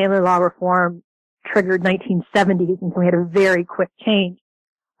most of family law reform triggered 1970s, and so we had a very quick change.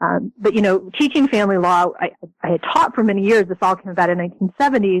 But, teaching family law, I had taught for many years. This all came about in the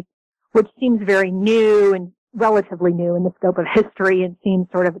 1970s, which seems very new and relatively new in the scope of history, and seems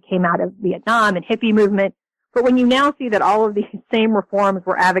sort of came out of Vietnam and hippie movement. But when you now see that all of these same reforms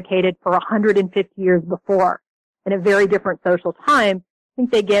were advocated for 150 years before in a very different social time, I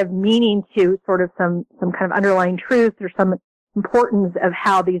think they give meaning to sort of some kind of underlying truth or some importance of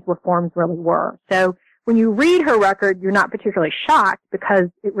how these reforms really were. So when you read her record, you're not particularly shocked because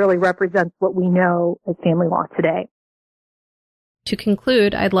it really represents what we know as family law today. To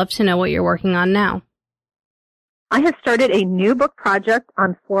conclude, I'd love to know what you're working on now. I have started a new book project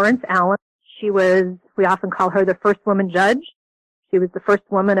on Florence Allen. We often call her the first woman judge. She was the first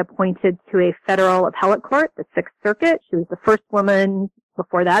woman appointed to a federal appellate court, the Sixth Circuit. She was the first woman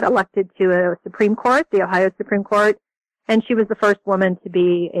before that elected to a Supreme Court, the Ohio Supreme Court. And she was the first woman to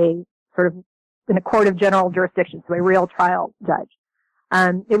be a sort of in a court of general jurisdiction, so a real trial judge.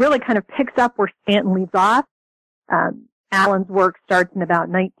 It really kind of picks up where Stanton leaves off. Allen's work starts in about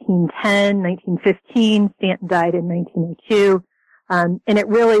 1910, 1915. Stanton died in 1902. And it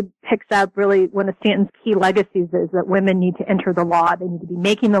really picks up one of Stanton's key legacies is that women need to enter the law. They need to be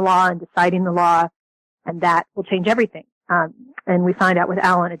making the law and deciding the law, and that will change everything. And we find out with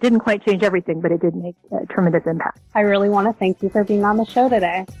Allen, it didn't quite change everything, but it did make a tremendous impact. I really want to thank you for being on the show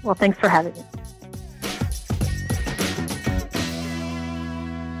today. Well, thanks for having me.